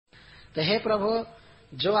तो हे प्रभु,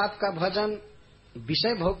 जो आपका भजन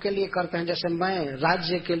विषय भोग के लिए करते हैं, जैसे मैं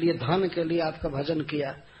राज्य के लिए, धन के लिए आपका भजन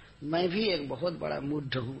किया, मैं भी एक बहुत बड़ा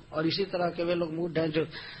मूढ़ हूँ। और इसी तरह के वे लोग मूढ़ हैं जो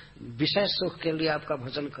विषय सुख के लिए आपका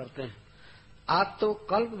भजन करते हैं। आप तो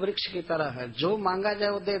कल्प वृक्ष की तरह है, जो मांगा जाए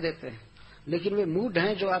वो दे देते हैं, लेकिन वे मूढ़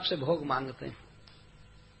हैं जो आपसे भोग मांगते हैं।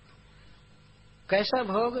 कैसा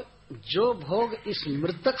भोग? जो भोग इस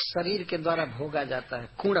मृतक शरीर के द्वारा भोगा जाता है।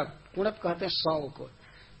 कुणप, कुणप कहते हैं शव को।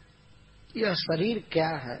 यह शरीर क्या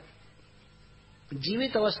है?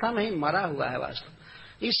 जीवित अवस्था में ही मरा हुआ है वास्तव।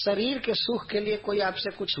 इस शरीर के सुख के लिए कोई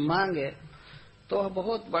आपसे कुछ मांगे तो वह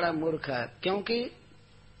बहुत बड़ा मूर्ख है, क्योंकि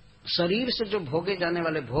शरीर से जो भोगे जाने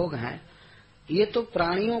वाले भोग हैं, ये तो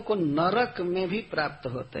प्राणियों को नरक में भी प्राप्त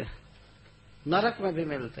होते हैं, नरक में भी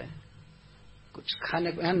मिलते हैं कुछ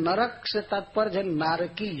खाने को। नरक से तात्पर्य है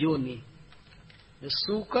नारकी योनि।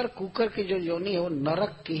 सूकर कुकर की जो योनि है वो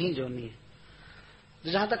नरक की ही योनि है।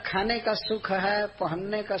 जहां तक खाने का सुख है,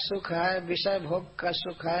 पहनने का सुख है, विषय भोग का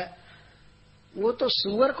सुख है, वो तो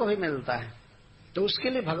सूअर को भी मिलता है। तो उसके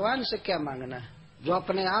लिए भगवान से क्या मांगना है जो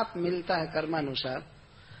अपने आप मिलता है कर्मानुसार।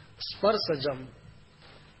 स्पर्शजम,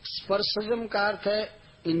 स्पर्शजम का अर्थ है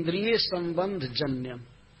इंद्रिय संबंध जन्यम।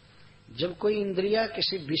 जब कोई इंद्रिया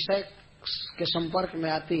किसी विषय के संपर्क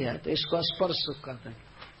में आती है तो इसको स्पर्श सुख कहते हैं।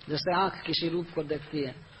 जैसे आंख किसी रूप को देखती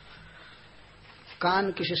है,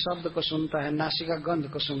 कान किसी शब्द को सुनता है, नासिका गंध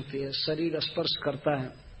को सुनती है, शरीर स्पर्श करता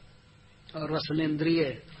है, और रसनेन्द्रिय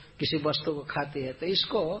किसी वस्तु को खाती है, तो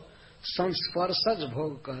इसको संस्पर्शज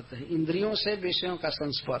भोग कहते हैं। इंद्रियों से विषयों का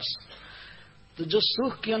संस्पर्श। तो जो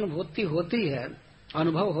सुख की अनुभूति होती है,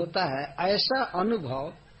 अनुभव होता है, ऐसा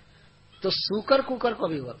अनुभव तो सूकर कुकर को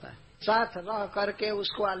भी होता है। साथ रह करके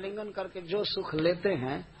उसको आलिंगन करके जो सुख लेते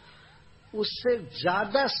हैं, उससे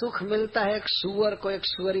ज्यादा सुख मिलता है एक सूअर को एक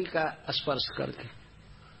सूअरी का स्पर्श करके।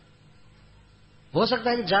 हो सकता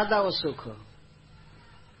है कि ज्यादा वो सुख हो।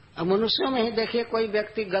 अब मनुष्यों में ही देखिए, कोई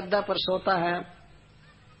व्यक्ति गद्दा पर सोता है,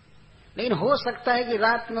 लेकिन हो सकता है कि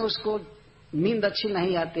रात में उसको नींद अच्छी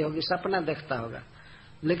नहीं आती होगी, सपना देखता होगा,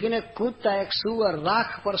 लेकिन एक कुत्ता, एक सूअर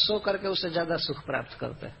राख पर सो करके उससे ज्यादा सुख प्राप्त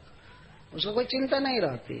करता है। उसको कोई चिंता नहीं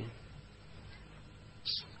रहती है।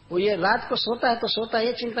 वो ये रात को सोता है तो सोता है,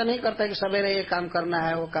 ये चिंता नहीं करता कि सवेरे ये काम करना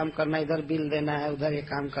है, वो काम करना है, इधर बिल देना है, उधर ये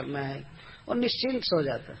काम करना है। वो निश्चिंत सो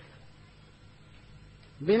जाता है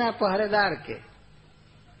बिना पहरेदार के।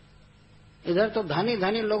 इधर तो धनी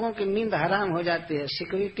धनी लोगों की नींद हराम हो जाती है।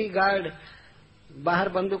 सिक्योरिटी गार्ड बाहर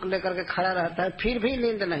बंदूक लेकर के खड़ा रहता है, फिर भी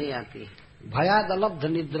नींद नहीं आती। भयादलब्ध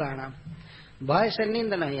निद्राणाम, भय से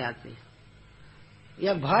नींद नहीं आती,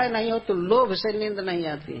 या भय नहीं हो तो लोभ से नींद नहीं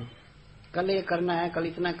आती। कल ये करना है, कल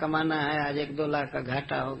इतना कमाना है, आज 1-2 लाख का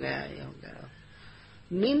घाटा हो गया, ये हो गया,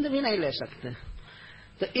 नींद भी नहीं ले सकते।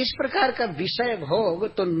 तो इस प्रकार का विषय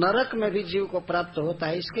भोग तो नरक में भी जीव को प्राप्त होता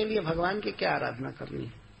है। इसके लिए भगवान की क्या आराधना करनी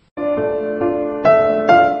है।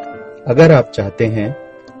 अगर आप चाहते हैं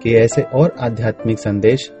कि ऐसे और आध्यात्मिक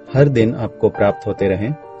संदेश हर दिन आपको प्राप्त होते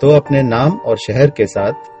रहें, तो अपने नाम और शहर के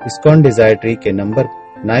साथ इस्कॉन डिजायर ट्री के नंबर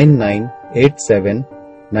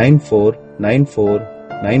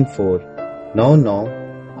 9987949494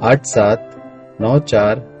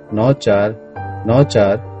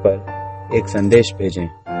 9987949494 पर एक संदेश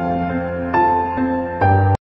भेजें।